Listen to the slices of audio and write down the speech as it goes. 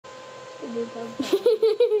Oh,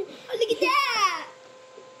 look at that!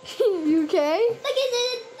 You okay?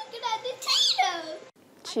 Look at that potato!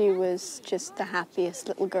 She was just the happiest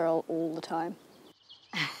little girl all the time.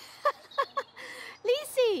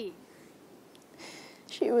 Lisi!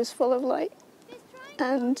 She was full of light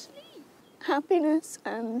and happiness,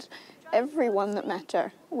 and everyone that met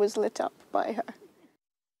her was lit up by her.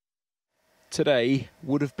 Today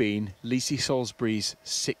would have been Alysia Salisbury's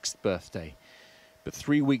 6th birthday, but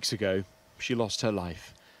 3 weeks ago she lost her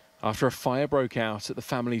life after a fire broke out at the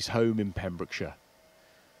family's home in Pembrokeshire.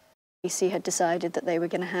 Alysia had decided that they were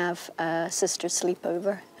going to have a sister's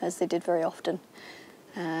sleepover, as they did very often.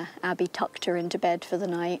 Abby tucked her into bed for the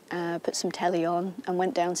night, put some telly on, and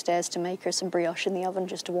went downstairs to make her some brioche in the oven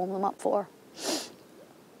just to warm them up for her.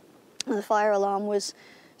 And the fire alarm was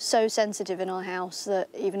so sensitive in our house that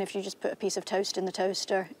even if you just put a piece of toast in the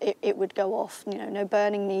toaster, it would go off. You know, no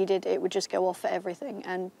burning needed, it would just go off for everything.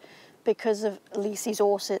 And because of Alicia's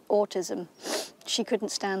autism, she couldn't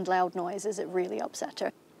stand loud noises. It really upset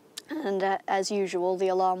her. And as usual, the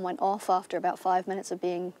alarm went off after about 5 minutes of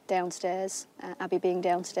being downstairs, Abby being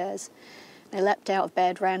downstairs. I leapt out of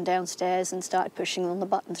bed, ran downstairs and started pushing on the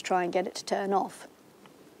button to try and get it to turn off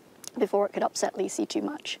before it could upset Alysia too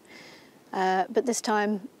much. But this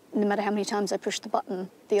time, no matter how many times I pushed the button,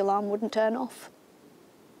 the alarm wouldn't turn off.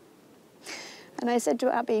 And I said to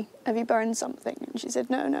Abby, "Have you burned something?" And she said,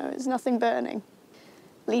 "No, there's nothing burning."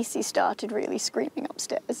 Alysia started really screaming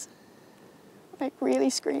upstairs, like really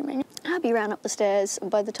screaming. Abby ran up the stairs, and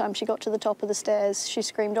by the time she got to the top of the stairs, she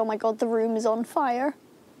screamed, "Oh my God, the room is on fire."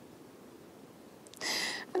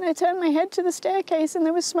 And I turned my head to the staircase and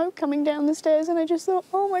there was smoke coming down the stairs, and I just thought,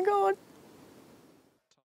 oh my God,